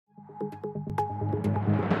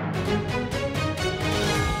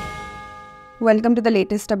Welcome to the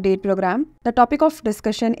latest update program. The topic of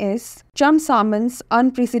discussion is Chum Salmon's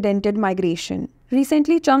unprecedented migration.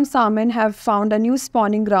 Recently, Chum Salmon have found a new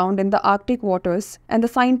spawning ground in the Arctic waters, and the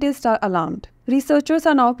scientists are alarmed. Researchers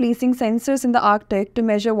are now placing sensors in the Arctic to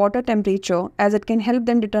measure water temperature, as it can help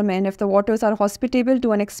them determine if the waters are hospitable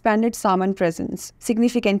to an expanded salmon presence.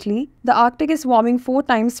 Significantly, the Arctic is warming 4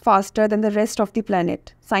 times faster than the rest of the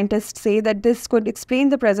planet. Scientists say that this could explain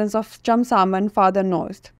the presence of chum salmon farther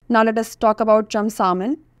north. Now let us talk about chum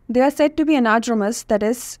salmon. They are said to be anadromous, that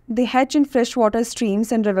is, they hatch in freshwater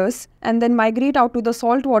streams and rivers and then migrate out to the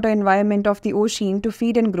saltwater environment of the ocean to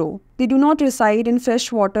feed and grow. They do not reside in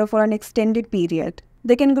fresh water for an extended period.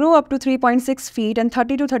 They can grow up to 3.6 feet and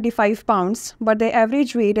 30 to 35 pounds, but their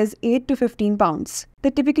average weight is 8 to 15 pounds. They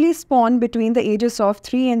typically spawn between the ages of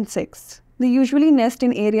 3 and 6. They usually nest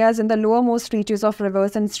in areas in the lowermost reaches of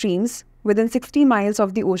rivers and streams, within 60 miles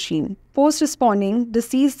of the ocean. Post-spawning, the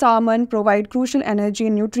sea salmon provide crucial energy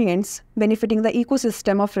and nutrients, benefiting the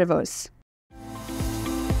ecosystem of rivers.